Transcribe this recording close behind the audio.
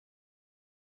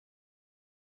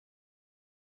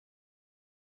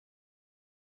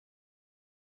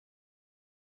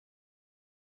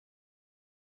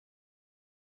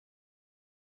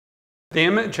The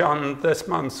image on this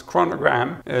month's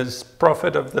chronogram is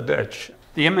Prophet of the Ditch.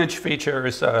 The image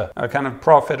features a kind of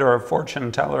prophet or a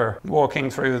fortune teller walking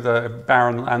through the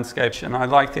barren landscape. And I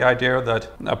like the idea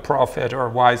that a prophet or a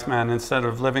wise man, instead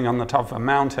of living on the top of a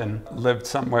mountain, lived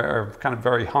somewhere kind of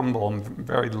very humble and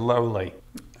very lowly.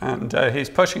 And he's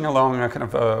pushing along a kind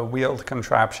of a wheeled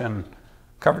contraption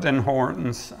covered in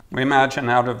horns. We imagine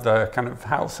out of the kind of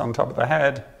house on top of the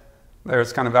head,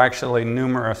 there's kind of actually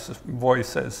numerous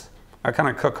voices, a kind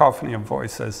of cacophony of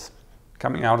voices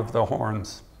coming out of the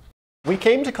horns. We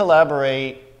came to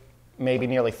collaborate maybe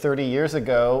nearly 30 years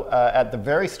ago. At the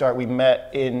very start, we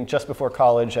met just before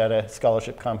college at a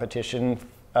scholarship competition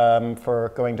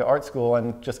for going to art school,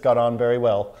 and just got on very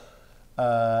well.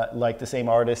 Like the same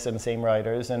artists and the same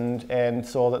writers, and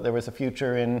saw that there was a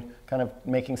future in kind of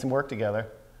making some work together.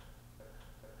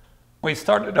 We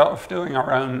started off doing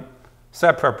our own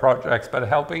separate projects, but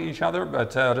helping each other,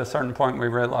 but at a certain point we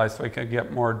realized we could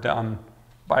get more done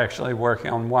by actually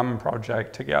working on one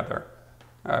project together,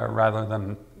 rather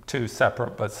than two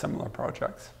separate but similar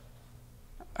projects.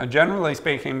 Generally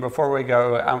speaking, before we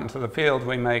go out into the field,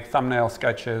 we make thumbnail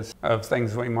sketches of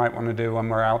things we might want to do when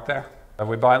we're out there.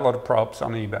 We buy a lot of props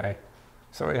on eBay,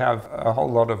 so we have a whole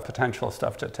lot of potential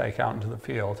stuff to take out into the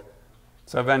field.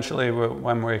 So eventually,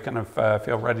 when we kind of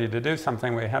feel ready to do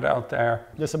something, we head out there.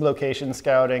 There's some location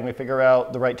scouting. We figure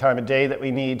out the right time of day that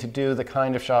we need to do the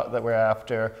kind of shot that we're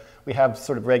after. We have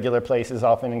sort of regular places,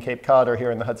 often in Cape Cod or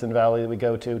here in the Hudson Valley, that we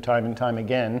go to time and time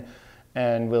again,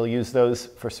 and we'll use those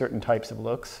for certain types of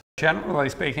looks. Generally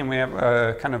speaking, we have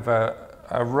a kind of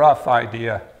a rough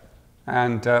idea,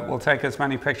 and we'll take as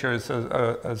many pictures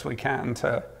as we can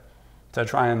to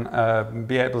try and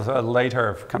be able to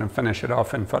later kind of finish it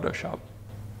off in Photoshop.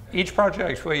 Each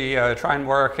project we try and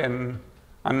work in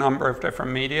a number of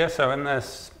different media. So in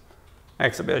this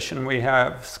exhibition we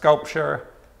have sculpture,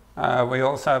 we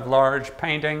also have large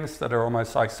paintings that are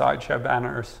almost like sideshow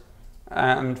banners,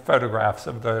 and photographs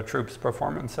of the troops'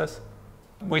 performances.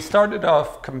 We started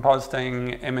off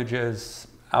compositing images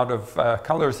out of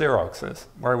color Xeroxes,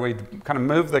 where we kind of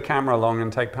move the camera along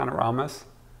and take panoramas,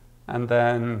 and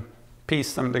then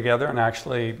piece them together and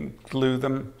actually glue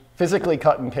them. Physically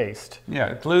cut and paste.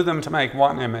 Yeah, glue them to make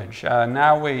one image.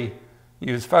 Now we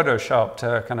use Photoshop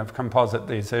to kind of composite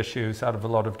these issues out of a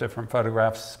lot of different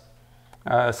photographs.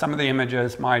 Some of the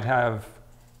images might have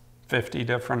 50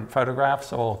 different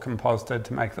photographs all composited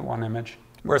to make the one image.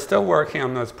 We're still working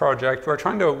on this project. We're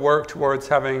trying to work towards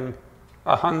having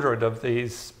 100 of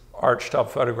these arched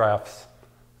up photographs.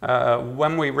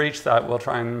 When we reach that, we'll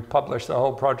try and publish the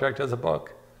whole project as a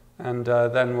book, and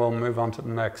then we'll move on to the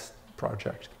next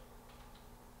project.